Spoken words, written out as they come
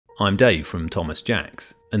I'm Dave from Thomas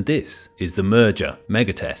Jacks, and this is the Merger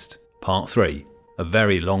Mega Test, Part 3, a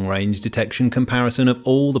very long-range detection comparison of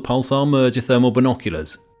all the Pulsar Merger thermal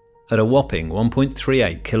binoculars at a whopping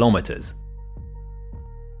 1.38 kilometers.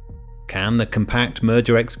 Can the compact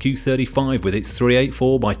Merger XQ35 with its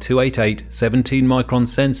 384 by 288 17 micron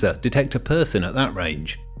sensor detect a person at that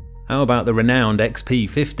range? How about the renowned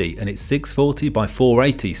XP50 and its 640 by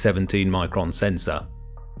 480 17 micron sensor?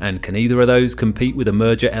 And can either of those compete with the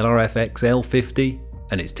Merger LRF XL50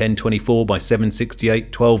 and its 1024 by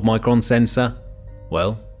 768 12 micron sensor?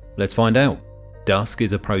 Well, let's find out. Dusk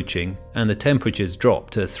is approaching and the temperatures drop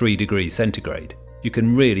to 3 degrees centigrade. You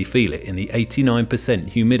can really feel it in the 89%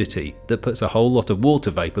 humidity that puts a whole lot of water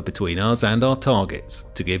vapour between us and our targets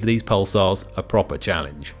to give these pulsars a proper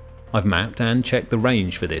challenge. I've mapped and checked the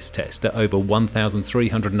range for this test at over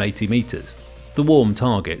 1,380 metres. The warm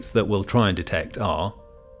targets that we'll try and detect are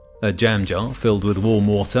a jam jar filled with warm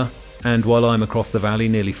water, and while I'm across the valley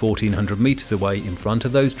nearly 1,400 metres away in front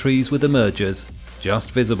of those trees with the mergers,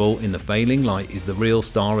 just visible in the failing light is the real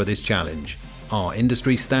star of this challenge, our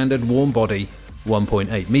industry standard warm body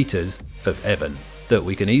 1.8 metres of Evan, that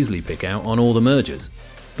we can easily pick out on all the mergers.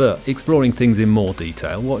 But exploring things in more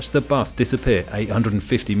detail, watch the bus disappear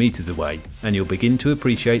 850 metres away and you'll begin to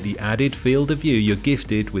appreciate the added field of view you're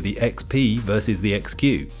gifted with the XP versus the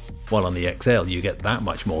XQ. While on the XL you get that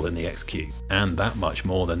much more than the XQ, and that much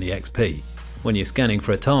more than the XP. When you're scanning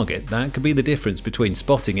for a target, that could be the difference between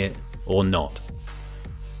spotting it or not.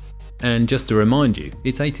 And just to remind you,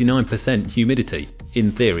 it's 89% humidity.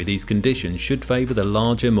 In theory, these conditions should favour the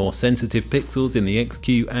larger, more sensitive pixels in the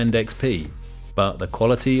XQ and XP. But the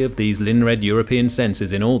quality of these Linred European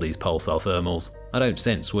sensors in all these pulsar thermals, I don't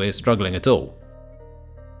sense we're struggling at all.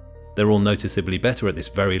 They're all noticeably better at this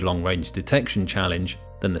very long-range detection challenge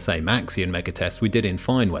than the same Axion mega test we did in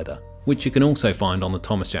fine weather, which you can also find on the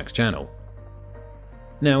Thomas Jacks channel.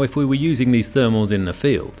 Now, if we were using these thermals in the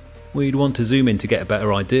field, we'd want to zoom in to get a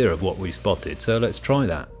better idea of what we spotted, so let's try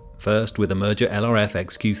that. First with the Merger LRF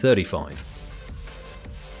XQ35.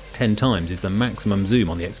 10 times is the maximum zoom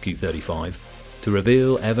on the XQ35 to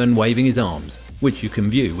reveal Evan waving his arms, which you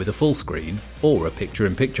can view with a full screen or a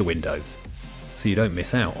picture-in-picture window, so you don't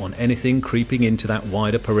miss out on anything creeping into that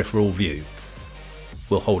wider peripheral view.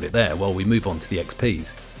 We'll hold it there while we move on to the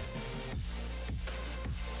XPs.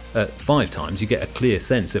 At 5 times you get a clear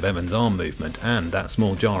sense of Evan's arm movement and that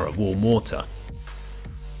small jar of warm water.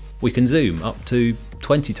 We can zoom up to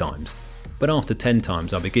 20 times, but after 10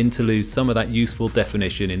 times I begin to lose some of that useful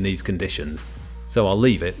definition in these conditions, so I'll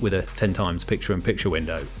leave it with a 10 times picture-in-picture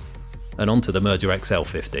window. And onto the Merger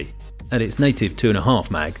XL50. At its native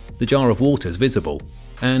 2.5 mag, the jar of water is visible,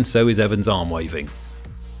 and so is Evan's arm waving.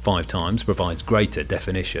 5 times provides greater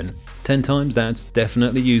definition, 10 times that's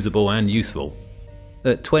definitely usable and useful.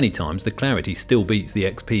 At 20 times the clarity still beats the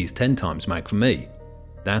XP's 10 times mag for me.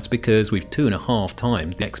 That's because we've 2.5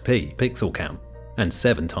 times the XP pixel count and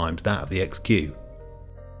 7 times that of the XQ.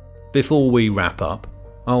 Before we wrap up,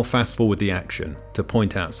 I'll fast forward the action to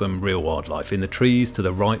point out some real wildlife in the trees to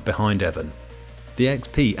the right behind Evan. The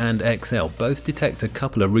XP and XL both detect a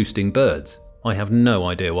couple of roosting birds. I have no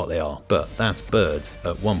idea what they are, but that's birds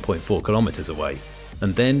at 1.4 kilometers away.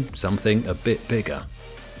 And then something a bit bigger.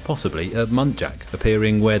 Possibly a muntjac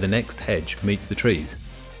appearing where the next hedge meets the trees.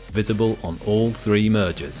 Visible on all 3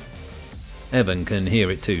 mergers. Evan can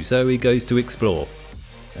hear it too, so he goes to explore.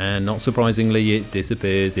 And not surprisingly, it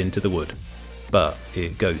disappears into the wood. But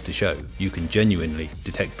it goes to show you can genuinely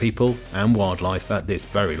detect people and wildlife at this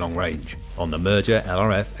very long range on the Merger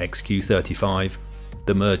LRF XQ35,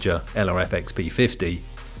 the Merger LRF XP50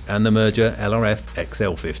 and the Merger LRF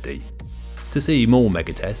XL50. To see more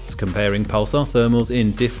megatests comparing pulsar thermals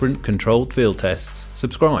in different controlled field tests,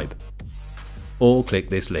 subscribe. Or click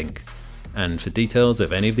this link. And for details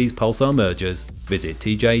of any of these pulsar mergers, visit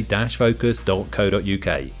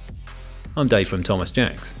tj-focus.co.uk. I'm Dave from Thomas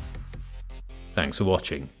Jacks. Thanks for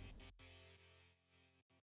watching.